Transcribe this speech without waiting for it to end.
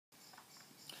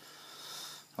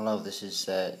Hello, this is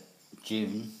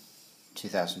June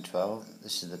 2012.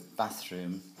 This is the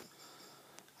bathroom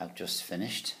I've just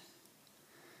finished.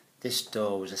 This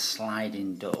door was a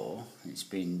sliding door. A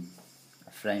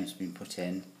frame's been put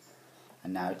in,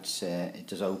 and now it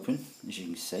does open, as you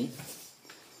can see.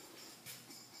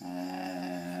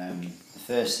 The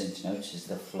first thing to notice is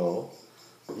the floor.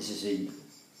 This is in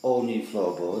all new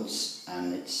floorboards,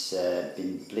 and it's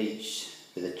been bleached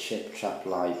with a chip trap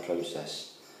lye process.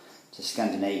 It's a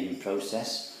Scandinavian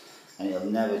process, and it'll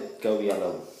never go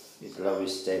yellow. It'll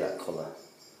always stay that colour.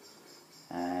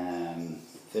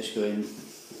 First go in,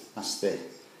 that's the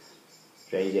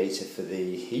radiator for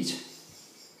the heat.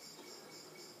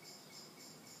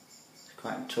 It's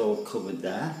quite a tall cupboard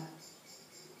there.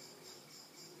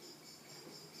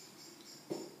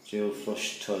 Dual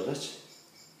flush toilet.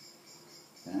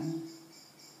 There.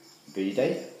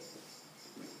 Bidet.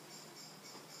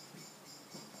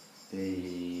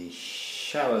 The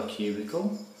shower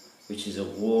cubicle, which is a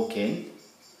walk-in,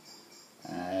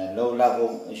 low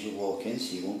level as you walk in,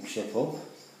 so you won't trip up.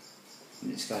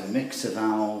 And it's got a mixer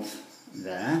valve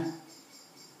there,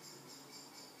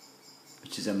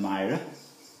 which is a mirror,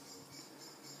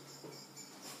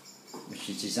 which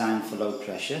is designed for low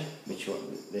pressure, which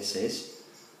what this is.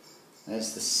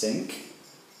 There's the sink,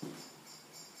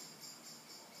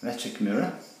 electric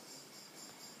mirror,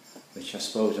 which I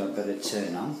suppose I'd better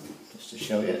turn on just to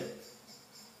show you.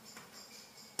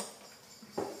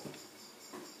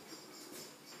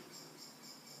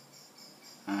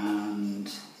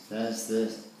 And there's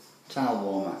the towel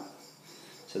warmer.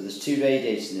 So there's two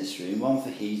radiators in this room, one for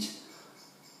heat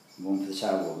and one for the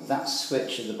towel warmer. That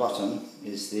switch at the bottom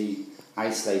is the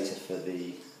isolator for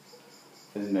the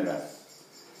mirror.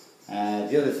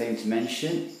 The other thing to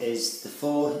mention is the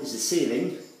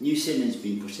ceiling. New ceiling's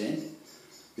been put in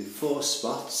with 4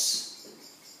 spots,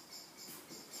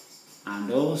 and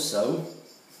also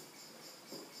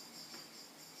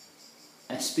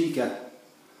a speaker,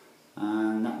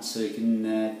 and that's so he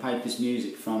can pipe his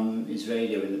music from his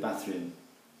radio in the bathroom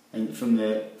and from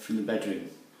the bedroom.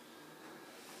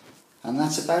 And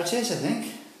that's about it, I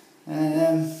think.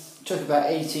 It took about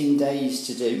 18 days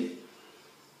to do,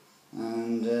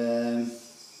 and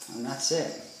that's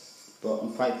it. But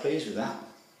I'm quite pleased with that.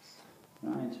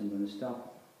 Right, I'm going to stop.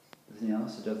 Anything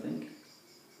else, I don't think.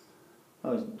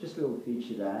 Oh, just a little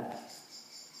feature there.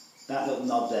 That little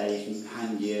knob there, you can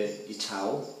hang your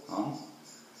towel on.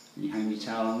 And you hang your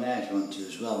towel on there if you want to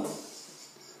as well.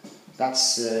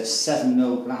 That's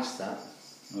 7mm glass, that.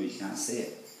 Oh, you can't see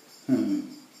it.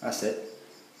 That's it.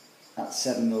 That's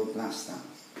 7mm glass, that.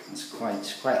 That's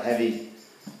quite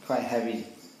heavy,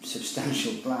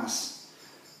 substantial glass.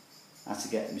 I had to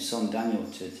get my son Daniel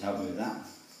to help me with that.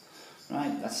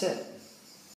 Right, that's it.